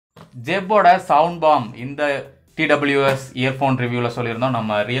ஜெப்போட sound bomb இந்த TWS earphone ரிவ்யூவில் சொல்லியிருந்தோம்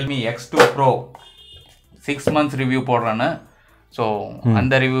நம்ம Realme X2 Pro 6 months review போடுறேன்னு. ஸோ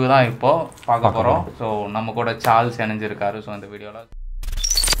அந்த ரிவ்யூ தான் இப்போது பார்க்க போகிறோம். ஸோ நம்ம கூட சார்ல்ஸ் இணைஞ்சிருக்காரு. ஸோ இந்த வீடியோவில்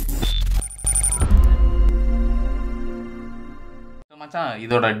மச்சான்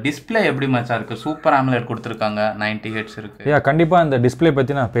இதோட டிஸ்பிளே எப்படி மச்சான் இருக்குது? சூப்பர் AMOLED கொடுத்துருக்காங்க, 90 Hz இருக்குது. கண்டிப்பாக இந்த டிஸ்பிளே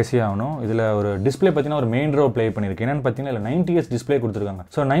பற்றி நான் பேசி ஆகணும். இதில் ஒரு டிஸ்பிளே பார்த்தீங்கன்னா ஒரு மெயின் ரோல் ப்ளே பண்ணியிருக்கு. என்னென்னு பார்த்தீங்கன்னா இல்லை 90 Hz டிஸ்பிளே கொடுத்துருக்காங்க.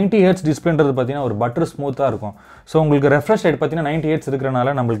 ஸோ 90 Hz டிஸ்பிளேன்றது பார்த்தீங்கன்னா ஒரு பட்டர் ஸ்மூத்தாக இருக்கும். ஸோ உங்களுக்கு ரெஃப்ரெஷ் ரேட் பார்த்தீங்கன்னா 90 Hz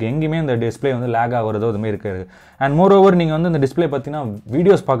இருக்கிறனால நம்மளுக்கு எங்கேயுமே இந்த டிஸ்பிளே வந்து லேக் ஆகிறதோ அதுமாதிரி இருக்காது. அண்ட் மோர் ஓவர் நீங்கள் வந்து இந்த டிஸ்பிளே பார்த்தீங்கன்னா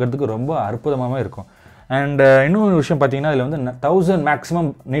வீடியோஸ் பார்க்குறதுக்கு ரொம்ப அற்புதமாகவே இருக்கும். அண்ட் இன்னொரு விஷயம் பார்த்தீங்கன்னா இதில் வந்து 1000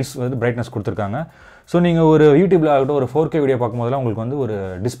 மேக்ஸிமம் நீட்ஸ் வந்து பிரைட்னஸ் கொடுத்துருக்காங்க. ஸோ நீங்கள் ஒரு யூடியூப்பில் ஆகட்டும் ஒரு 4K வீடியோ பார்க்கும்போதெல்லாம் உங்களுக்கு வந்து ஒரு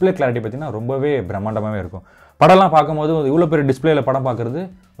டிஸ்பிளே கிளாரிட்டி பார்த்தீங்கன்னா ரொம்பவே பிரம்மாண்டமாகவே இருக்கும். படம்லாம் பார்க்கும்போது இவ்வளோ பெரிய டிஸ்பிளேல படம் பார்க்குறது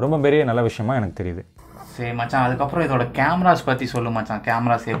ரொம்ப பெரிய நல்ல விஷயமா எனக்கு தெரியுது. சரி மச்சான், அதுக்கப்புறம் இதோட கேமராஸ் பற்றி சொல்லு மச்சான்.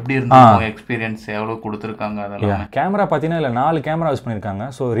 கேமராஸ் எப்படி இருந்தாலும் எக்ஸ்பீரியன்ஸ் எவ்வளோ கொடுத்துருக்காங்க அதெல்லாம்? கேமரா பார்த்தீங்கன்னா இல்லை 4 கேமரா யூஸ் பண்ணியிருக்காங்க.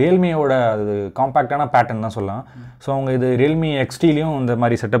 ஸோ ரியல்மியோட அது காம்பேக்டான பேட்டர்ன் தான் சொல்லலாம். ஸோ அவங்க இது Realme XTலையும் இந்த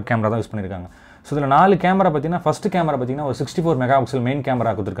மாதிரி செட்டப் கேமரா தான் யூஸ் பண்ணியிருக்காங்க. ஸோ இதில் 4 கேமரா பார்த்தீங்கன்னா ஃபஸ்ட்டு கேமரா பார்த்தீங்கன்னா ஒரு 64 மெகாபிக்சல் மெயின்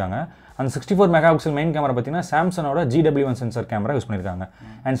கேமரா கொடுத்துருக்காங்க. அந்த 64 மெகாபிக்சல் மெயின் கேமரா பார்த்தீங்கன்னா சாம்சங்கோட GW1 சென்சார் கேமரா யூஸ் பண்ணியிருக்காங்க.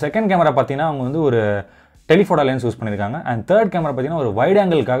 அண்ட் செகண்ட் கேமரா பார்த்தீங்கன்னா அவங்க வந்து ஒரு டெலிஃபோட்டோ லென்ஸ் யூஸ் பண்ணியிருக்காங்க. அண்ட் தேர்ட் கேமரா பார்த்தீங்கன்னா ஒரு வைட்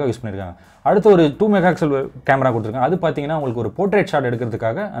ஆங்கிளுக்காக யூஸ் பண்ணியிருக்காங்க. அடுத்து ஒரு 2 மெகாபிக்சல் கேமரா கொடுத்துருக்காங்க. அது பார்த்தீங்கன்னா உங்களுக்கு ஒரு போர்ட்ரேட் ஷாட்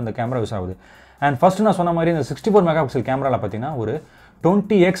எடுக்கிறதுக்காக அந்த கேமரா யூஸ் ஆகுது. அண்ட் ஃபஸ்ட்டு நான் சொன்ன மாதிரி இந்த 64 மெகாபிக்சல் கேமராவில் பார்த்தீங்கன்னா ஒரு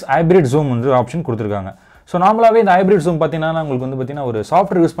 20x ஹைப்ரிட் ஜூம் வந்து ஆப்ஷன் கொடுத்துருக்காங்க. ஸோ நார்மலாகவே இந்த ஹைப்ரிட் ஜூம் பார்த்தீங்கன்னா உங்களுக்கு வந்து பார்த்தீங்கன்னா ஒரு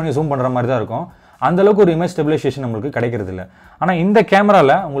சாஃப்ட்வேர் யூஸ் பண்ணி ஜூம் பண்ணுற மாதிரி தான் இருக்கும். அந்தளவுக்கு ஒரு இமேஜ் ஸ்டெபிலைசேஷன் நம்மளுக்கு கிடைக்கிறது இல்லை. ஆனால் இந்த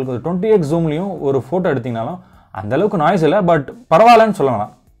கேமராவில் உங்களுக்கு ஒரு 20x ஜூம்லையும் ஒரு ஃபோட்டோ எடுத்திங்கனாலும் அந்தளவுக்கு நாய்ஸ் இல்லை, பட் பரவாயில்லன்னு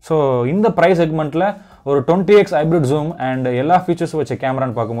சொல்லலாம். ஸோ இந்த ப்ரைஸ் செக்மெண்ட்டில் ஒரு 20x ஹைப்ரிட் ஜூம் அண்ட் எல்லா ஃபீச்சர்ஸும் வச்ச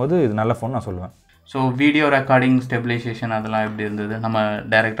கேமரான்னு பார்க்கும்போது இது நல்ல ஃபோன் நான் சொல்லுவேன். ஸோ வீடியோ ரெக்கார்டிங் ஸ்டெபிலைசேஷன் அதெல்லாம் எப்படி இருந்தது? நம்ம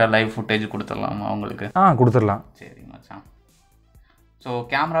டைரெக்டாக லைவ் ஃபுட்டேஜ் கொடுத்துடலாமா அவங்களுக்கு? கொடுத்துடலாம். சரி மச்சான். ஸோ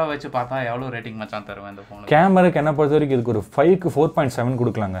கேமரா வச்சு பார்த்தா எவ்வளோ ரேட்டிங் மச்சான் தருவேன் இந்த ஃபோன்? கேமராக்கு என்ன பொறுத்த வரைக்கும் இதுக்கு ஒரு 5க்கு 4.7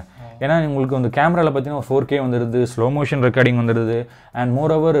 கொடுக்கலாங்க. ஏன்னா உங்களுக்கு வந்து கேமராவில் பார்த்தீங்கன்னா 4K வந்துடுது, ஸ்லோ மோஷன் ரெக்கார்டிங் வந்துடுது. அண்ட்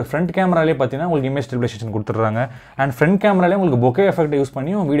மோர் ஓவர் ஃப்ரண்ட் கேமராலே பார்த்தீங்கன்னா உங்களுக்கு இமேஜ் ஸ்டெபிலைசேஷன் கொடுத்துட்றாங்க. அண்ட் ஃப்ரண்ட் கேமராலே உங்களுக்கு பொக்கே எஃபெக்ட் யூஸ்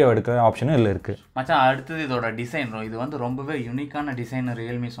பண்ணியும் வீடியோ எடுக்கிற ஆப்ஷனும் இல்லை இருக்குது. மச்சான் அடுத்தது இதோட டிசைன். இது வந்து ரொம்பவே யூனிக்கான டிசைன்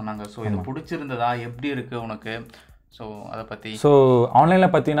Realme சொன்னாங்க. ஸோ இது பிடிச்சிருந்ததா? எப்படி இருக்குது உனக்கு? ஸோ அதை பற்றி. ஸோ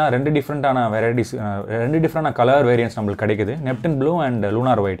ஆன்லைனில் பார்த்தீங்கன்னா 2 டிஃப்ரெண்ட்டான வெரைட்டிஸ், 2 டிஃப்ரெண்டான கலர் வேரியன்ட்ஸ் நம்மளுக்கு கிடைக்குது. Neptune blue and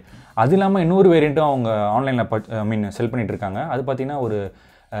lunar white. அது இல்லாமல் இன்னொரு வேரியண்ட்டும் அவங்க ஆன்லைனில் செல் பண்ணிகிட்டு இருக்காங்க. அது பார்த்தீங்கன்னா ஒரு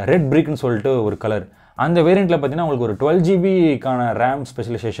ரெட் பிரிக்னு சொல்லிட்டு ஒரு கலர். அந்த வேரியண்ட்டில் பார்த்தீங்கன்னா உங்களுக்கு ஒரு 12GBக்கான ரேம்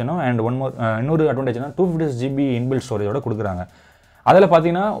ஸ்பெஷலைசேஷனும் அண்ட் இன்னொரு அட்வான்டேஜ்னா 256GB இன்பில்ட் ஸ்டோரேஜோட கொடுக்குறாங்க. அதில்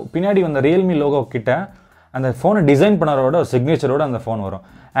பார்த்தீங்கன்னா பின்னாடி வந்த Realme லோகோ கிட்ட அந்த ஃபோனை டிசைன் பண்ணரோட சிக்னேச்சரோட அந்த ஃபோன் வரும்.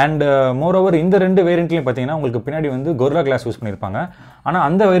 அண்ட் மோர் ஓவர் இந்த 2 வேரியண்ட்லையும் பார்த்தீங்கன்னா உங்களுக்கு பின்னாடி வந்து கொரில்லா கிளாஸ் யூஸ் பண்ணியிருப்பாங்க. ஆனால்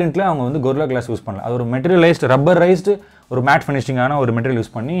அந்த வேரியண்ட்டில் அவங்க வந்து கொரில்லா கிளாஸ் யூஸ் பண்ணல. அது ஒரு மெட்டீரியலைஸ்டு ரப்பரைஸ்டு ஒரு மேட் ஃபினிஷிங்கான ஒரு மெட்டீரியல்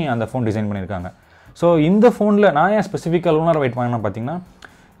யூஸ் பண்ணி அந்த ஃபோன் டிசைன் பண்ணியிருக்காங்க. ஸோ இந்த ஃபோனில் நான் ஏன் ஸ்பெசிஃபிக்காக லூனார் ஒயிட் வாங்கினா பார்த்தீங்கன்னா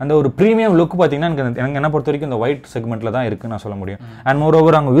அந்த ஒரு ப்ரீமியம் லுக் பார்த்தீங்கன்னா எனக்கு என்ன பொறுத்த வரைக்கும் இந்த ஒயிட் செக்மெண்ட்டில் தான் இருக்குன்னு நான் சொல்ல முடியும். அண்ட் மோர்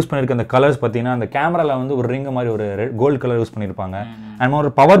ஓவர் அவங்க யூஸ் பண்ணியிருக்க அந்த கலர்ஸ் பார்த்தீங்கன்னா அந்த கேமராவில் வந்து ஒரு ரிங் மாதிரி ஒரு கோல்டு கலர் யூஸ் பண்ணியிருப்பாங்க. அண்ட்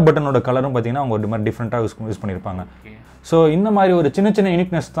ஒரு பவர் பட்டனோட கலரும் பார்த்தீங்கன்னா அவங்க ஒரு மாதிரி டிஃப்ரெண்ட்டாக யூஸ் பண்ணியிருப்பாங்க. ஸோ இந்த மாதிரி ஒரு சின்ன சின்ன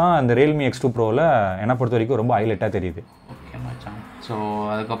யூனிக்னஸ் தான் இந்த Realme X2 Proவில் என்னை பொறுத்த வரைக்கும் ரொம்ப ஹைலைட்டாக தெரியுது. ஓகே மச்சான். ஸோ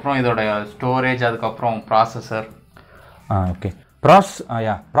அதுக்கப்புறம் இதோட ஸ்டோரேஜ், அதுக்கப்புறம் ப்ராசஸர். ஓகே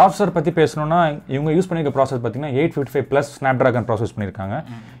ப்ராசஸர் பற்றி பேசணும்னா இவங்க யூஸ் பண்ணியிருக்க ப்ராசஸர் பார்த்தீங்கன்னா 855+ ஸ்னாப்ட்ராகன் ப்ராசஸ் பண்ணியிருக்காங்க.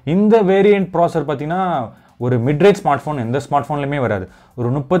 இந்த வேரியண்ட் ப்ராசஸர் பார்த்தீங்கன்னா ஒரு மிட்ரேஜ் ஸ்மார்ட் ஃபோன் எந்த ஸ்மார்ட் ஃபோன்லையுமே வராது.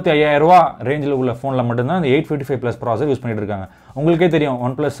 ஒரு 35,000 ரூபா ரேஞ்சில் உள்ள ஃபோனில் மட்டும்தான் அந்த 855+ ப்ராசஸர் யூஸ் பண்ணிட்டு இருக்காங்க. உங்களுக்கே தெரியும்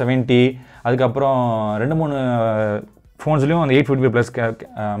OnePlus 70, அதுக்கப்புறம் 2-3 ஃபோன்ஸ்லையும் அந்த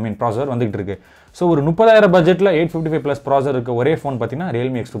 855+ ப்ராசஸர் வந்துகிட்டு இருக்கு. ஸோ ஒரு 30,000 பட்ஜெட்டில் 855+ ப்ராசஸர் இருக்க ஒரே ஃபோன் பார்த்தீங்கன்னா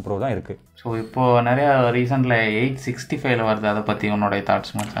Realme X2 Pro தான் இருக்குது. ஸோ இப்போது நிறையா ரீசெண்டில் 865 வருது. அதை பற்றி உன்னோடைய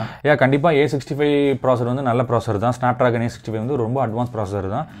தாட்ஸ் மச்சான்? கண்டிப்பாக 865 ப்ராசஸர் வந்து நல்ல ப்ராசஸர் தான். ஸ்னாப்ட்ராகன் 865 வந்து ரொம்ப அட்வான்ஸ் ப்ராசஸர்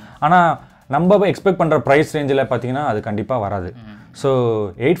தான். ஆனால் நம்ம எக்ஸ்பெக்ட் பண்ணுற ப்ரைஸ் ரேஞ்சில் பார்த்தீங்கன்னா அது கண்டிப்பாக வராது. ஸோ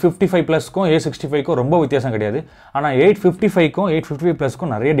 855+க்கும் 865க்கும் ரொம்ப வித்தியாசம் கிடையாது. ஆனால் 855க்கும்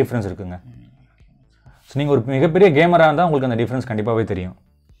 855+க்கும் நிறைய டிஃப்ரென்ஸ் இருக்குங்க. ஸோ நீங்கள் ஒரு மிகப்பெரிய கேமராக இருந்தால் உங்களுக்கு அந்த டிஃப்ரென்ஸ் கண்டிப்பாகவே தெரியும்.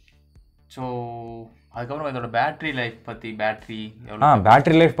 ஸோ அதுக்கப்புறம் இதோட பேட்டரி லைஃப் பற்றி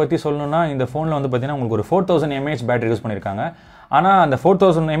பேட்டரி லைஃப் பற்றி சொல்லணும்னா இந்த ஃபோனில் வந்து பார்த்தீங்கன்னா உங்களுக்கு ஒரு 4000 mAh பேட்டரி யூஸ் பண்ணியிருக்காங்க. ஆனால் அந்த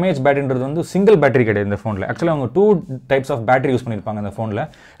 4000 mAh பேட்டரின்றது வந்து சிங்கிள் பேட்டரி கிடையாது இந்த ஃபோனில். ஆக்சுவலாக அவங்க 2 டைப்ஸ் ஆஃப் பேட்டரி யூஸ் பண்ணியிருப்பாங்க அந்த ஃபோனில்.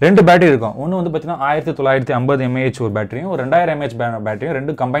 2 பேட்டரி இருக்கும். ஒன்று வந்து பார்த்தீங்கன்னா 1950 mAh ஒரு பேட்டரியும் ஒரு 2000 mAh பேட்டரியும்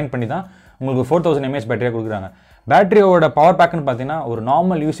 2 கம்பைன் பண்ணி தான் உங்களுக்கு 4000 mAh பேட்டரியாக கொடுக்குறாங்க. பேட்டரியோட பவர் பேக்குன்னு பார்த்தீங்கன்னா ஒரு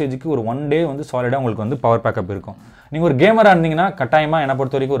நார்மல் யூசேஜுக்கு ஒரு 1 டே வந்து சாலிடாக உங்களுக்கு வந்து பவர் பேக்கப் இருக்கும். நீங்கள் ஒரு கேமராக இருந்தீங்கன்னா கட்டாயமாக என்னை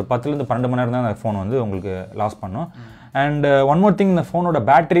பொறுத்த வரைக்கும் ஒரு 10 to 12 மணி நேரம் தான் அந்த ஃபோன் வந்து உங்களுக்கு லாஸ் பண்ணும். அண்ட் ஒன் மோர் திங், இந்த ஃபோனோட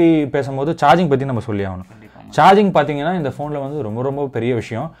பேட்டரி பேசும்போது சார்ஜிங் பற்றி நம்ம சொல்லி ஆகணும். சார்ஜிங் பார்த்தீங்கன்னா இந்த ஃபோனில் வந்து ரொம்ப ரொம்ப பெரிய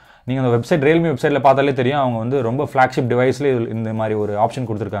விஷயம். நீங்கள் அந்த வெப்சைட் ரியல்மி வெப்சைட்டில் பார்த்தாலே தெரியும், அவங்க வந்து ரொம்ப ஃப்ளாக்ஷிப் டிவைஸ்லேயே இந்த மாதிரி ஒரு ஆப்ஷன்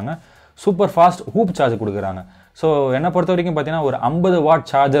கொடுத்துருக்காங்க. சூப்பர் ஃபாஸ்ட் ஹூப் சார்ஜ் கொடுக்குறாங்க. ஸோ என்னை பொறுத்த வரைக்கும் பார்த்தீங்கன்னா ஒரு 50 வாட்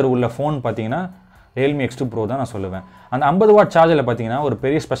சார்ஜர் உள்ள ஃபோன் பார்த்தீங்கன்னா Realme X2 Pro தான் நான் சொல்லுவேன். அந்த 50 வாட் சார்ஜரில் பார்த்தீங்கன்னா ஒரு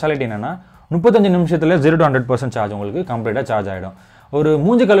பெரிய ஸ்பெஷாலிட்டி என்னென்னா 35 நிமிஷத்தில் 0 to 100% சார்ஜ் உங்களுக்கு கம்ப்ளீட்டாக சார்ஜ் ஆகிடும். ஒரு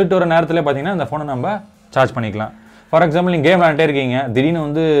மூஞ்சி கழுவிட்டு வர நேரத்தில் பார்த்தீங்கன்னா இந்த ஃபோனை நம்ம சார்ஜ் பண்ணிக்கலாம். ஃபார் எக்ஸாம்பிள் நீங்கள் கேம் விளையாண்டே இருக்கீங்க, திடீர்னு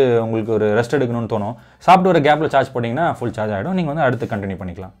வந்து உங்களுக்கு ஒரு ரெஸ்ட் எடுக்கணும்னு தோணும், சாப்பிட்டு வர கேப்பில் சார்ஜ் போட்டிங்கன்னா ஃபுல் சார்ஜ் ஆகிடும். நீங்கள் வந்து அடுத்து கண்டினியூ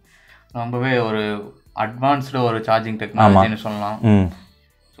பண்ணிக்கலாம். ரொம்பவே ஒரு அட்வான்ஸ்டு ஒரு சார்ஜிங் டெக்னாலஜின்னு சொல்லலாம்.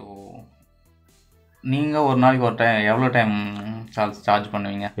 ஸோ நீங்கள் ஒரு நாளைக்கு ஒரு டைம் எவ்வளோ டைம் சார்ஜ்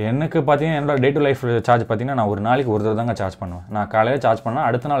பண்ணுவீங்க? எனக்கு பார்த்தீங்கன்னா என்னோட டே டு லைஃப் சார்ஜ் பார்த்தீங்கன்னா நான் ஒரு நாளைக்கு ஒரு தடவை தாங்க சார்ஜ் பண்ணுவேன். நான் காலையில் சார்ஜ் பண்ணால்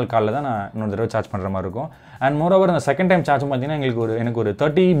அடுத்த நாள் காலையில் தான் நான் இன்னொரு தடவை சார்ஜ் பண்ணுற மாதிரி இருக்கும். அண்ட் மோரோவர் அந்த செகண்ட் டைம் சார்ஜ் பார்த்தீங்கன்னா எனக்கு ஒரு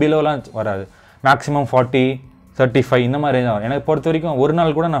 30 பிலோலாம் வராது. மேக்ஸிமம் 40, 35 இந்த மாதிரி ரேஞ்ச் வரும். எனக்கு பொறுத்த வரைக்கும் ஒரு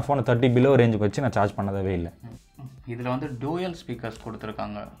நாள் கூட நான் ஃபோனை 30 பிலோ ரேஞ்சுக்கு வச்சு நான் சார்ஜ் பண்ணதவே இல்லை. இதில் வந்து டூயல் ஸ்பீக்கர்ஸ்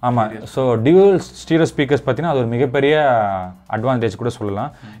கொடுத்துருக்காங்க. ஆமாம். ஸோ டியூவல் ஸ்டீரியோ ஸ்பீக்கர்ஸ் பார்த்தீங்கன்னா அது ஒரு மிகப்பெரிய அட்வான்டேஜ் கூட சொல்லலாம்.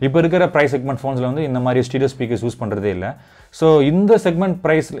 இப்போ இருக்கிற ப்ரைஸ் செக்மெண்ட் ஃபோன்ஸில் வந்து இந்த மாதிரி ஸ்டீரியோ ஸ்பீக்கர்ஸ் யூஸ் பண்ணுறதே இல்லை. ஸோ இந்த செக்மெண்ட்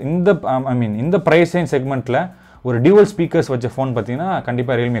ப்ரைஸ் இந்த ப்ரைஸ் ரேஞ்ச் செக்மெண்ட்டில் ஒரு டியூவல் ஸ்பீக்கர்ஸ் வச்ச ஃபோன் பார்த்தீங்கன்னா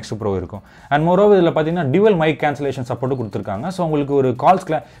கண்டிப்பாக Realme X2 Pro இருக்கும். அண்ட் மோரோவர் இதில் பார்த்தீங்கன்னா டியூவல் மைக் கேன்சலேஷன் சப்போர்ட்டும் கொடுத்துருக்காங்க. ஸோ உங்களுக்கு ஒரு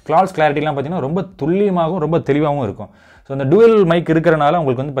கால்ஸ் கிளாரிட்டிலாம் பார்த்தீங்கன்னா ரொம்ப துல்லியமாகவும் ரொம்ப தெளிவாகவும் இருக்கும். ஸோ அந்த டியூவல் மைக் இருக்கிறனால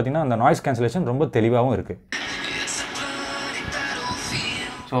உங்களுக்கு வந்து பார்த்தீங்கன்னா அந்த நாய்ஸ் கேன்சலேஷன் ரொம்ப தெளிவாகவும் இருக்குது.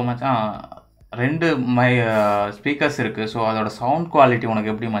 ஸோ மச்சான் 2 ஸ்பீக்கர்ஸ் இருக்குது. ஸோ அதோட சவுண்ட் குவாலிட்டி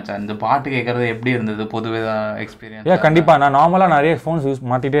உனக்கு எப்படி மச்சான்? இந்த பாட்டு கேட்குறது எப்படி இருந்தது பொதுவே எக்ஸ்பீரியன்ஸ்? கண்டிப்பாக நான் நார்மலாக நிறைய ஃபோன்ஸ்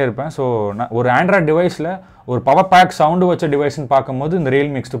மாற்றிட்டே இருப்பேன். ஸோ நான் ஒரு ஆண்ட்ராய்ட் டிவைஸில் ஒரு பவர் பேக் சவுண்டு வச்ச டிவைஸ்ன்னு பார்க்கும்போது இந்த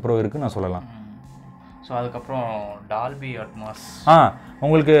Realme X2 Pro இருக்குன்னு நான் சொல்லலாம். ஸோ அதுக்கப்புறம் டால்பி அட்மாஸ்.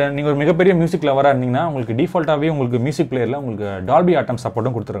 உங்களுக்கு நீங்கள் ஒரு மிகப்பெரிய மியூசிக் லவராக இருந்தீங்கன்னா உங்களுக்கு டிஃபால்ட்டாகவே உங்களுக்கு மியூசிக் பிளேயரில் உங்களுக்கு டால்பி அட்டம்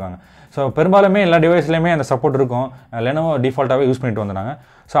சப்போர்ட்டும் கொடுத்துருக்காங்க. ஸோ பெரும்பாலுமே எல்லா டிவைஸ்லையுமே அந்த சப்போர்ட் இருக்கும். Lenovo டிஃபால்ட்டாகவே யூஸ் பண்ணிட்டு வந்தாங்க.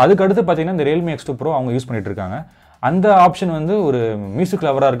 ஸோ அதுக்கு அடுத்து பார்த்தீங்கன்னா இந்த Realme X2 Pro அவங்க யூஸ் பண்ணிட்டு இருக்காங்க. அந்த ஆப்ஷன் வந்து ஒரு மியூசிக்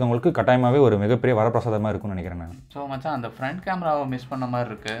லவராக இருக்கவங்களுக்கு கட்டாயமாகவே ஒரு மிகப்பெரிய வரப்பிரசாதமாக இருக்கும்னு நினைக்கிறேன் நான். ஸோ மச்சான் அந்த ஃப்ரண்ட் கேமராவை மிஸ் பண்ண மாதிரி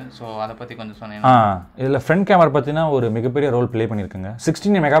இருக்குது. ஸோ அதை பற்றி கொஞ்சம் சொன்னீங்கன்னா. இதில் ஃப்ரண்ட் கேமரா பார்த்தீங்கன்னா ஒரு மிகப்பெரிய role play பண்ணியிருக்குங்க.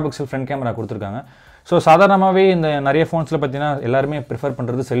 16 mega pixel front camera கொடுத்துருக்காங்க. ஸோ சாதாரணமாகவே இந்த நிறைய ஃபோன்ஸில் பார்த்தீங்கன்னா எல்லாருமே ப்ரிஃபர்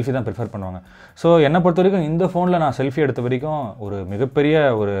பண்ணுறது செல்ஃபி தான் ப்ரிஃபர் பண்ணுவாங்க. ஸோ என்னை பொறுத்த வரைக்கும் இந்த ஃபோனில் நான் செல்ஃபி எடுத்த வரைக்கும் ஒரு மிகப்பெரிய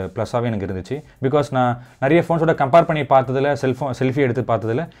ஒரு ப்ளஸ்ஸாகவே எனக்கு இருந்துச்சு. பிகாஸ் நான் நிறைய ஃபோன்ஸோட கம்பேர் பண்ணி பார்த்ததில் செல்ஃபி எடுத்து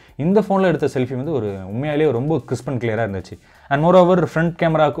பார்த்ததில் இந்த ஃபோனில் எடுத்த செல்ஃபி வந்து ஒரு உண்மையாலேயே ரொம்ப கிறிஸ்ப் அண்ட் கிளியராக இருந்துச்சு. அண்ட் மோரோவர் ஃப்ரண்ட்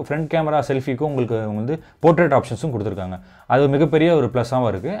கேமரா செல்ஃபிக்கும் உங்களுக்கு வந்து போர்ட்ரேட் ஆப்ஷன்ஸும் கொடுத்துருக்காங்க. அது மிகப்பெரிய ஒரு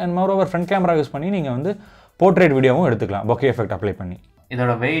ப்ளஸ்ஸாகவும் இருக்குது. And moreover front camera use பண்ணி நீங்கள் வந்து போர்ட்ரேட் வீடியோவும் எடுத்துக்கலாம் பொக்கே எஃபெக்ட் அப்ளை பண்ணி.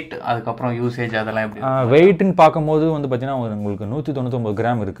 இதோட வெயிட் அதுக்கப்புறம் யூசேஜ் அதெல்லாம் எப்படி? வெயிட்னு பார்க்கும்போது வந்து பார்த்தீங்கன்னா உங்களுக்கு 199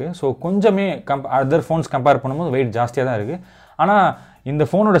 கிராம் இருக்குது. ஸோ கொஞ்சமே அதர் ஃபோன்ஸ் கம்பேர் பண்ணும்போது வெயிட் ஜாஸ்தியாக தான் இருக்குது. ஆனால் இந்த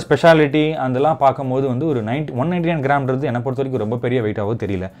ஃபோனோட ஸ்பெஷாலிட்டி அதெல்லாம் பார்க்கும்போது வந்து ஒரு 199 கிராம்ன்றது என்னை பொறுத்த வரைக்கும் ரொம்ப பெரிய வெயிட்டாகவும்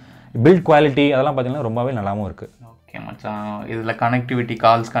தெரியல. பில்ட் குவாலிட்டி அதெல்லாம் பார்த்தீங்கன்னா ரொம்பவே நல்லாவும் இருக்குது. ஓகே மச்சான், இதில் கனெக்டிவிட்டி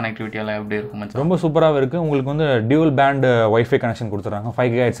கால்ஸ் கனெக்டிவிட்டி எல்லாம் எப்படி இருக்கும் மச்சான்? ரொம்ப சூப்பராக இருக்குது. உங்களுக்கு வந்து டியூவல் பேண்ட் வைஃபை கனெக்ஷன் கொடுத்துட்றாங்க.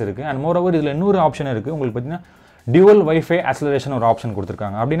 5 GHz இருக்குது. அண்ட் மோரோவர் இதில் இன்னொரு ஆப்ஷன் இருக்குது. உங்களுக்கு பார்த்தீங்கன்னா டியூவல் வைஃபை ஆக்சலரேஷன் ஒரு ஆப்ஷன்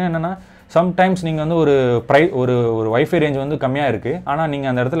கொடுத்துருக்காங்க. அப்படின்னா என்னென்னா சம்டைம்ஸ் நீங்கள் வந்து ஒரு வைஃபை ரேஞ்ச் வந்து கம்மியாக இருக்குது. ஆனால் நீங்கள்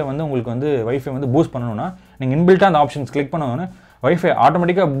அந்த இடத்துல வந்து உங்களுக்கு வந்து வைஃபை வந்து பூஸ்ட் பண்ணணும்னா நீங்கள் இன்பில்ட்டாக அந்த ஆப்ஷன்ஸ் கிளிக் பண்ணணும்னா வைஃபை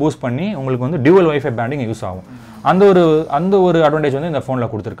ஆட்டோமேட்டிக்காக பூஸ்ட் பண்ணி உங்களுக்கு வந்து டியூவல் வைஃபை பேண்டிங் யூஸ் ஆகும். அந்த ஒரு அட்வான்டேஜ் வந்து இந்த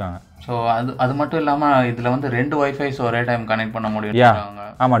ஃபோனில் கொடுத்துருக்காங்க. ஸோ அது மட்டும் இல்லாமல் இதில் வந்து 2 வைஃபைஸ் ஒரே டைம் கனெக்ட் பண்ண முடியும்.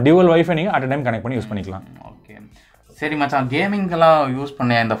 ஆமாம், டியூவல் வைஃபை நீங்கள் அட் டைம் கனெக்ட் பண்ணி யூஸ் பண்ணிக்கலாம். ஓகே சரி மச்சான், கேமிங்கெல்லாம் யூஸ்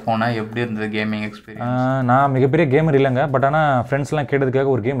பண்ணேன் இந்த ஃபோனை, எப்படி இருந்தது கேமிங் எக்ஸ்பீரியன்ஸ்? நான் மிகப்பெரிய கேமர் இல்லைங்க. பட் ஆனால் ஃப்ரெண்ட்ஸ்லாம்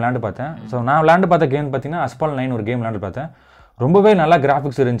கேட்டதுக்காக ஒரு கேம் விளையாண்டு பார்த்தேன். ஸோ நான் விளையாண்டு பார்த்த கேம் பார்த்தீங்கன்னா Asphalt 9 ஒரு கேம் விளையாண்டு பார்த்தேன். ரொம்பவே நல்லா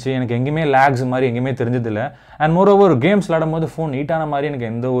கிராஃபிக்ஸ் இருந்துச்சு. எனக்கு எங்கேயுமே லேக்ஸ் மாதிரி எங்கேயுமே தெரிஞ்சதில்லை. அண்ட் மோரோவர் கேம்ஸ் விளையாடும் போது ஃபோன் ஹீட்டான மாதிரி எனக்கு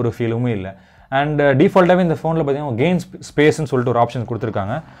எந்த ஒரு ஃபீலுமே இல்லை. அண்ட் டிஃபால்ட்டாகவே இந்த ஃபோனில் பார்த்தீங்கன்னா கேம் ஸ்பேஸ்ன்னு சொல்லிட்டு ஒரு ஆப்ஷன்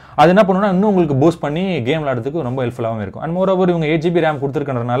கொடுத்துருக்காங்க. அது என்ன பண்ணுன்னா இன்னும் உங்களுக்கு பூஸ்ட் பண்ணி கேம் விளையாடுறதுக்கு ரொம்ப ஹெல்ப்ஃபுல்லாகவும் இருக்கும். அண்ட் மோரோவர் இவங்க 8 GB ரேம்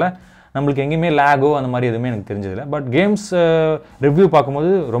கொடுத்துருக்கறதுனால நம்மளுக்கு எங்கேயுமே லேகோ அந்த மாதிரி எதுவுமே எனக்கு தெரிஞ்சதில்லை. பட் கேம்ஸ் ரிவ்யூ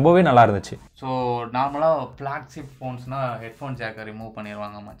பார்க்கும்போது ரொம்பவே நல்லா இருந்துச்சு. ஸோ நார்மலாக ஃப்ளாக்ஷிப் ஃபோன்ஸ்னால் ஹெட்ஃபோன் ஜாக்கை ரிமூவ்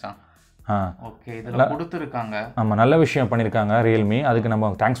பண்ணிடுவாங்க மச்சான். ஓகே, இதில் கொடுத்துருக்காங்க. ஆமாம், நல்ல விஷயம் பண்ணியிருக்காங்க ரியல்மி. அதுக்கு நம்ம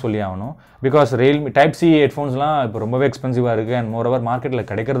தேங்க்ஸ் சொல்லி ஆகணும். பிகாஸ் ரியல்மி டைப் சி ஹெட்ஃபோன்ஸ்லாம் இப்போ ரொம்பவே எக்ஸ்பென்சிவாக இருக்குது. அண்ட் மோரோவர் மார்க்கெட்டில்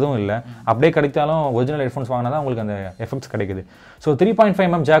கிடைக்கிறதும் இல்லை. அப்படியே கிடைத்தாலும் ஒரிஜினல் ஹெட்ஃபோன்ஸ் வாங்கினா தான் உங்களுக்கு அந்த எஃபெக்ட்ஸ் கிடைக்குது. ஸோ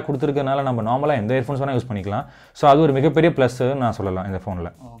 3.5mm ஜாக் கொடுத்துருக்கனால நம்ம நார்மலாக எந்த ஹெட்ஃபோன்ஸ் வேணால் யூஸ் பண்ணிக்கலாம். ஸோ அது ஒரு மிகப்பெரிய ப்ளஸ் நான் சொல்லலாம் இந்த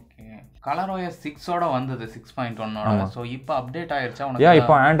ஃபோனில். ஓகே ColorOS 6ஓட வந்தது 6.1ஓட. ஸோ இப்போ அப்டேட் ஆயிடுச்சா உனக்கு?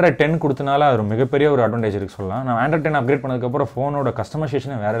 இப்போ Android 10 கொடுத்தனால அது மிகப்பெரிய ஒரு அட்வான்டேஜ் இருக்கு சொல்லலாம். நான் Android 10 அப்கிரேட் பண்ணதுக்கப்புறம் ஃபோனோட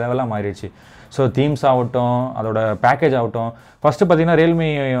கஸ்டமைசேஷனே வேறு லெவலாக மாறிடுச்சு. ஸோ தீம்ஸ் ஆகட்டும், அதோட பேக்கேஜ் ஆகட்டும். ஃபஸ்ட்டு பார்த்தீங்கன்னா Realme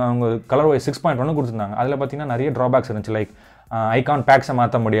அவங்க ColorOS 6.1 கொடுத்துருந்தாங்க. அதில் பார்த்தீங்கன்னா நிறைய ட்ராபேக்ஸ் இருந்துச்சு. லைக் ஐகான் பேக்ஸை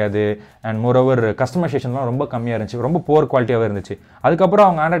மாற்ற முடியாது. அண்ட் மோரோவர் கஸ்டமைசேஷன்லாம் ரொம்ப கம்மியாக இருந்துச்சு, ரொம்ப புவர் குவாலிட்டியாகவே இருந்துச்சு. அதுக்கப்புறம்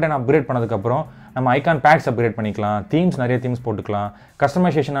அவங்க Android 10 அப்கிரேட் பண்ணதுக்கப்புறம் நம்ம ஐகான் பேக்ஸ் அப்கிரேட் பண்ணிக்கலாம், நிறைய தீம்ஸ் போட்டுக்கலாம்,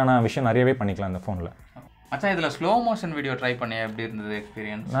 கஸ்டமைசேஷனான விஷயம் நிறையவே பண்ணிக்கலாம் இந்த ஃபோனில். மச்சான் இதில் ஸ்லோ மோஷன் வீடியோ ட்ரை பண்ணி எப்படி இருந்தது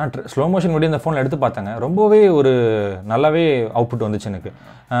எக்ஸ்பீரியன்ஸ்? நான் ஸ்லோ மோஷன் வீடியோ இந்த ஃபோனில் எடுத்து பார்த்தேங்க. ரொம்பவே ஒரு நல்லாவே அவுட்புட் வந்துச்சு எனக்கு.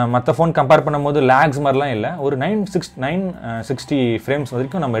 மற்ற ஃபோன் கம்பேர் பண்ணும்போது லேக்ஸ் மாதிரிலாம் இல்லை. ஒரு 960 ஃப்ரேம்ஸ்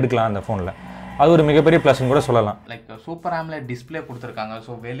வரைக்கும் நம்ம எடுக்கலாம் அந்த ஃபோனில். அது ஒரு மிகப்பெரிய ப்ளஸ்ன்னு கூட சொல்லலாம். லைக் சூப்பர் AMOLED டிஸ்பிளே கொடுத்துருக்காங்க.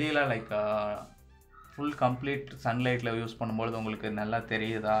 ஸோ வெளியில் லைக் ஃபுல் கம்ப்ளீட் சன்லைட்டில் யூஸ் பண்ணும்போது உங்களுக்கு நல்லா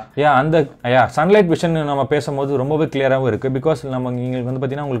தெரியுதா? சன்லைட் விஷன் நம்ம பேசும்போது ரொம்பவே கிளியராகவும் இருக்குது. பிகாஸ் நம்ம இங்கே வந்து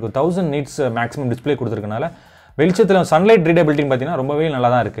பார்த்தீங்கன்னா உங்களுக்கு 1000 nits மேக்ஸிமம் டிஸ்பிளே கொடுத்துருக்கனால வெளிச்சத்தில் சன்லைட் ரீடபிலிட்டின்னு பார்த்தீங்கன்னா ரொம்பவே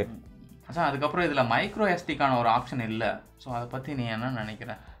நல்லா தான் இருக்குது. அதுக்கப்புறம் இதில் மைக்ரோ எஸ்டிக்கான ஒரு ஆப்ஷன் இல்லை. ஸோ அதை பற்றி நீ என்ன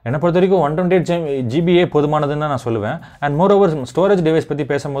நினைக்கிறேன்? என்னை பொறுத்த வரைக்கும் 128 GB போதுமானதுன்னு நான் சொல்லுவேன். And more over storage device பற்றி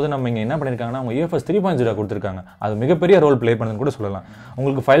பேசும்போது நம்ம இங்கே என்ன பண்ணியிருக்காங்கன்னா அவங்க UFS 3.0 கொடுத்துருக்காங்க. அது மிகப்பெரிய ரோல் ப்ளே பண்ணுதுன்னு கூட சொல்லலாம்.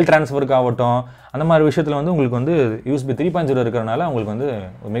 உங்களுக்கு ஃபைல் ட்ரான்ஸ்ஃபருக்கு ஆகட்டும், அந்த மாதிரி விஷயத்தில் வந்து உங்களுக்கு வந்து USB 3.0 இருக்கிறனால உங்களுக்கு வந்து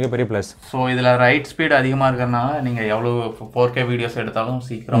மிகப்பெரிய ப்ளஸ். ஸோ இதில் ரைட் ஸ்பீட் அதிகமாக இருக்கிறனால நீங்கள் எவ்வளோ 4K வீடியோஸ் எடுத்தாலும்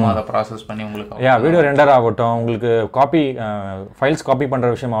சீக்கிரமாக அதை ப்ராசஸ் பண்ணி உங்களுக்கு வீடியோ ரெண்டர் ஆகட்டும், உங்களுக்கு ஃபைல்ஸ் காப்பி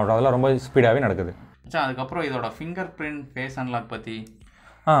பண்ணுற விஷயம் ஆகட்டும், அதெல்லாம் ரொம்ப ஸ்பீடாகவே நடக்குது. அதுக்கப்புறம் இதோட ஃபிங்கர் பிரிண்ட் ஃபேஸ் அன்லாக் பற்றி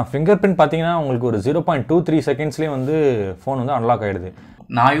ஃபிங்கர் பிரிண்ட் பார்த்தீங்கன்னா உங்களுக்கு ஒரு 0.23 செகண்ட்ஸ்லேயே வந்து ஃபோன் வந்து அன்லாக் ஆகிடுது.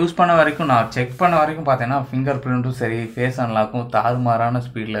 நான் யூஸ் பண்ண வரைக்கும், நான் செக் பண்ண வரைக்கும் பார்த்தீங்கன்னா ஃபிங்கர் பிரிண்ட்டும் சரி ஃபேஸ் அன்லாக்கும் தாறுமாறான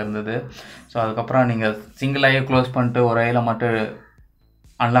ஸ்பீடில் இருந்தது. ஸோ அதுக்கப்புறம் நீங்கள் சிங்கிள் ஐயை க்ளோஸ் பண்ணிட்டு ஒரு ஐயில் மட்டும்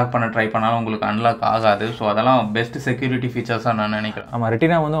அன்லாக் பண்ண ட்ரை பண்ணாலும் உங்களுக்கு அன்லாக் ஆகாது. ஸோ அதெல்லாம் பெஸ்ட் செக்யூரிட்டி ஃபீச்சர்ஸாக நான் நினைக்கிறேன். ஆமாம்,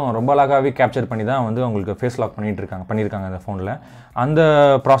 ரெட்டினா வந்து ரொம்ப அழகாகவே கேப்சர் பண்ணி தான் வந்து உங்களுக்கு ஃபேஸ் லாக் பண்ணியிருக்காங்க அந்த ஃபோனில். அந்த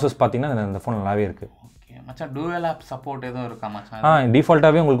ப்ராசஸ் பார்த்தீங்கன்னா இந்த ஃபோன் நல்லாவே இருக்குது. மச்சான் டூயல் ஆப் சப்போர்ட் எதுவும் இருக்கா மச்சான்?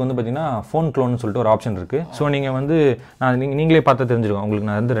 டிஃபால்ட்டாகவே உங்களுக்கு வந்து பார்த்தீங்கன்னா ஃபோன் க்ளோன்னு சொல்லிட்டு ஒரு ஆப்ஷன் இருக்குது. ஸோ நீங்கள் வந்து நீங்களே பார்த்தா தெரிஞ்சிருக்கோம் உங்களுக்கு.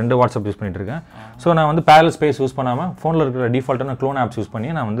 நான் வந்து 2 வாட்ஸ்அப் யூஸ் பண்ணிட்டு இருக்கேன். ஸோ நான் வந்து பேரல் ஸ்பேஸ் யூஸ் பண்ணாமல் ஃபோனில் இருக்கிற டிஃபால்ட்டான க்ளோன் ஆப்ஸ் யூஸ்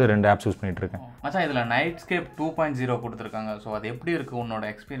பண்ணி நான் வந்து 2 ஆப்ஸ் யூஸ் பண்ணிட்டு இருக்கேன். மச்சான் இதில் நைட்ஸ்கேப் 2.0 கொடுத்துருக்காங்க. ஸோ அது எப்படி இருக்குது, உன்னோட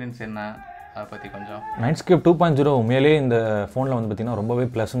எக்ஸ்பீரியன்ஸ் என்ன, அதை பற்றி கொஞ்சம்? நைட்ஸ்கேப் 2.0 உண்மையிலே இந்த ஃபோனில் வந்து பார்த்தீங்கன்னா ரொம்பவே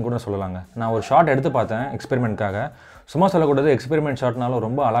ப்ளஸ்ன்னு கூட சொல்லலாங்க. நான் ஒரு ஷார்ட் எடுத்து பார்த்தேன் எக்ஸ்பெரிமெண்ட்காக. சும்மா சொல்லக்கூடாது, எக்ஸ்பெரிமெண்ட் ஷார்ட்னாலும்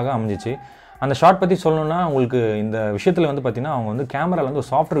ரொம்ப அழகாக அமைஞ்சிச்சு. அந்த ஷார்ட் பற்றி சொல்லணும்னா உங்களுக்கு இந்த விஷயத்தில் வந்து பார்த்தீங்கன்னா அவங்க வந்து கேமராவில் வந்து ஒரு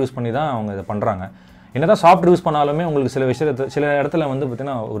சாஃப்ட்வேர் யூஸ் பண்ணி தான் அவங்க இதை பண்ணுறாங்க. என்ன தான் சாஃப்ட்வேர் யூஸ் பண்ணாலுமே உங்களுக்கு சில இடத்துல வந்து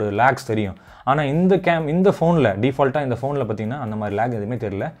பார்த்தீங்கன்னா ஒரு லேக்ஸ் தெரியும். ஆனால் இந்த ஃபோனில் டிஃபால்ட்டாக இந்த ஃபோனில் பார்த்தீங்கன்னா அந்த மாதிரி லேக் எதுவுமே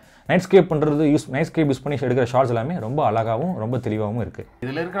தெரியல. நைட்ஸ்கேப் யூஸ் பண்ணி எடுக்கிற ஷார்ட்ஸ் எல்லாமே ரொம்ப அழகாகவும் ரொம்ப தெளிவாகவும் இருக்குது.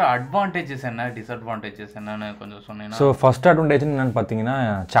 இதில் இருக்கிற அட்வான்டேஜஸ் என்ன, டிஸ்அட்வான்டேஜஸ் என்னன்னு கொஞ்சம் சொன்னீங்கன்னா? ஸோ ஃபர்ஸ்ட் அட்வான்டேஜ் என்னென்னு பார்த்தீங்கன்னா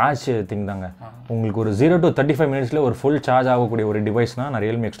சார்ஜ் திங் தாங்க. உங்களுக்கு ஒரு 0 to 35 மினிட்ஸில் ஒரு ஃபுல் சார்ஜ் ஆகக்கூடிய ஒரு டிவைஸ்னால் நான்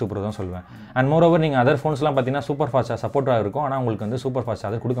Realme X2 Pro தான் சொல்லுவேன். அண்ட் மோர் ஓவர் நீங்கள் அதர் ஃபோன்ஸ்லாம் பார்த்தீங்கன்னா சூப்பர் ஃபாஸ்ட் சப்போர்ட்டாக இருக்கும். ஆனால் உங்களுக்கு வந்து சூப்பர் ஃபாஸ்ட்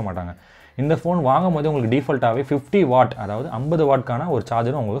சார்ஜர் கொடுக்க மாட்டாங்க. இந்த ஃபோன் வாங்கும் போது உங்களுக்கு டிஃபால்ட்டாகவே 50 வாட், அதாவது 50 வாட்க்கான ஒரு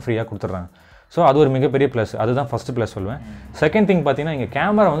சார்ஜரும் உங்களுக்கு ஃப்ரீயாக கொடுத்துட்றாங்க. ஸோ அது ஒரு மிகப்பெரிய ப்ளஸ். அதுதான் ஃபஸ்ட்டு ப்ளஸ் சொல்லுவேன். செகண்ட் திங் பார்த்தீங்கன்னா இங்கே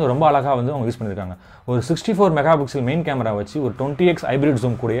கேமரா வந்து ரொம்ப அழகாக வந்து அவங்க யூஸ் பண்ணியிருக்காங்க. ஒரு 64 மெகாபிக்சல் மெயின் கேமரா வச்சு ஒரு 20x ஹைப்ரிட்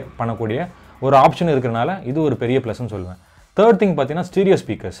ஜூம் பண்ணக்கூடிய ஒரு ஆப்ஷன் இருக்கிறனால இது ஒரு பெரிய ப்ளஸ்ன்னு சொல்லுவேன். தேர்ட் திங் பார்த்தீங்கன்னா ஸ்டீரியோ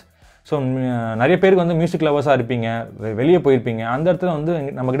ஸ்பீக்கர்ஸ். ஸோ நிறைய பேருக்கு வந்து மியூசிக் லவர்ஸாக இருப்பீங்க, வெளியே போயிருப்பீங்க, அந்த இடத்துல வந்து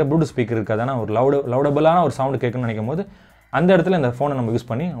நம்மக்கிட்ட ப்ளூடூத் ஸ்பீக்கர் இருக்காது. ஆனால் ஒரு லவுடபுளான ஒரு சவுண்டு கேட்கணும்னு நினைக்கும் போது அந்த இடத்துல இந்த ஃபோனை நம்ம யூஸ்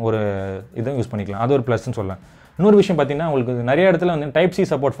பண்ணி ஒரு இதை யூஸ் பண்ணிக்கலாம். அது ஒரு ப்ளஸ்ன்னு சொல்லலாம். இன்னொரு விஷயம் பார்த்தீங்கன்னா உங்களுக்கு நிறைய இடத்துல வந்து டைப் சி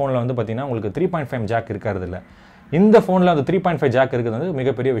சப்போர்ட் ஃபோனில் வந்து பார்த்தீங்கன்னா உங்களுக்கு 3.5 ஜாக் இருக்கிறது இல்லை. இந்த ஃபோனில் அந்த 3.5 ஜாக் இருக்கிறது வந்து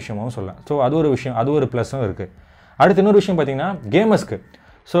மிகப்பெரிய விஷயமாகவும் சொல்லலாம். ஸோ அது ஒரு விஷயம், அது ஒரு ப்ளஸும் இருக்குது. அடுத்து இன்னொரு விஷயம் பார்த்தீங்கன்னா கேமர்ஸ்க்கு.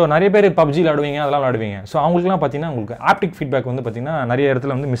 ஸோ நிறைய பேர் பப்ஜி விளாடுவீங்க, அதெல்லாம் விளாடுவீங்க. ஸோ அவங்களுக்குலாம் பார்த்தீங்கன்னா உங்களுக்கு ஆப்டிக் ஃபீட்பேக் வந்து பார்த்தீங்கன்னா நிறைய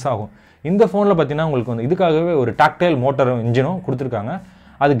இடத்துல வந்து மிஸ் ஆகும். இந்த ஃபோனில் பார்த்தீங்கன்னா உங்களுக்கு வந்து இதுக்காகவே ஒரு டாக்டைல் மோட்டரும் இன்ஜினும் கொடுத்துருக்காங்க.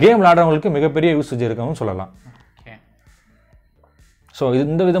 அது கேம் விளாடுறவங்களுக்கு மிகப்பெரிய யூசேஜ் இருக்கவும் சொல்லலாம். ஸோ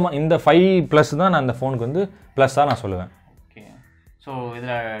இந்த 5+ தான் நான் இந்த ஃபோனுக்கு வந்து ப்ளஸ்ஸாக நான் சொல்லுவேன். ஓகே. ஸோ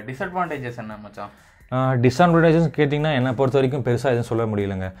இதில் டிஸ்அட்வான்டேஜஸ் என்ன மச்சான்? டிஸ்அட்வான்டேஜஸ் கேட்டிங்கன்னா என்னை பொறுத்த வரைக்கும் பெருசாக எதுவும் சொல்ல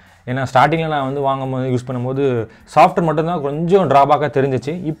முடியலங்க. ஏன்னா ஸ்டார்டிங்கில் நான் வந்து வாங்கும்போது யூஸ் பண்ணும்போது சாஃப்ட்வேர் மட்டும்தான் கொஞ்சம் ட்ராபேக்காக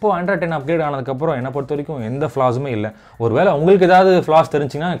தெரிஞ்சிச்சு. இப்போது Android 10 அப்கிரேட் ஆனதுக்கப்புறம் என்னை பொறுத்த வரைக்கும் எந்த ஃப்ளாஸுமே இல்லை. ஒருவேளை உங்களுக்கு ஏதாவது ஃப்ளாஸ்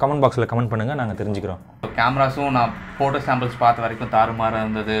தெரிஞ்சிங்கன்னா கமெண்ட் பாக்ஸில் கமெண்ட் பண்ணுங்கள், நாங்கள் தெரிஞ்சுக்கிறோம். கேமராஸும் நான் ஃபோட்டோ சாம்பிள்ஸ் பார்த்த வரைக்கும் தாறுமாறாக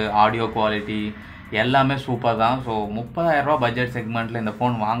இருந்தது. ஆடியோ குவாலிட்டி எல்லாமே சூப்பர் தான். ஸோ 30,000 ரூபா பட்ஜெட் செக்மெண்ட்டில் இந்த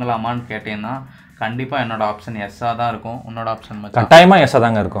ஃபோன் வாங்கலாமான்னு கேட்டேன்னா கண்டிப்பாக என்னோட ஆப்ஷன் எஸ்ஸாக தான் இருக்கும். உன்னோட ஆப்ஷன் கட்டாயமாக எஸ்ஸாக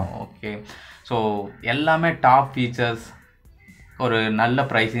தாங்க இருக்கும். ஓகே. ஸோ எல்லாமே டாப் ஃபீச்சர்ஸ், ஒரு நல்ல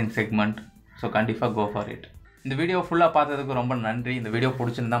ப்ரைஸிங் செக்மெண்ட். ஸோ கண்டிப்பாக கோ ஃபார் இட். இந்த வீடியோ ஃபுல்லாக பார்த்ததுக்கு ரொம்ப நன்றி. இந்த வீடியோ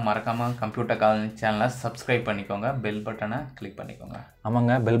பிடிச்சிருந்தா மறக்காமல் கம்ப்யூட்டர் காலனி சேனலை சப்ஸ்கிரைப் பண்ணிக்கோங்க, பெல் பட்டனை கிளிக் பண்ணிக்கோங்க.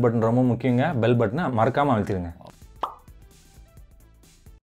 ஆமாங்க, பெல் பட்டன் ரொம்ப முக்கியங்க. பெல் பட்டனை மறக்காமல் அழுத்திடுங்க.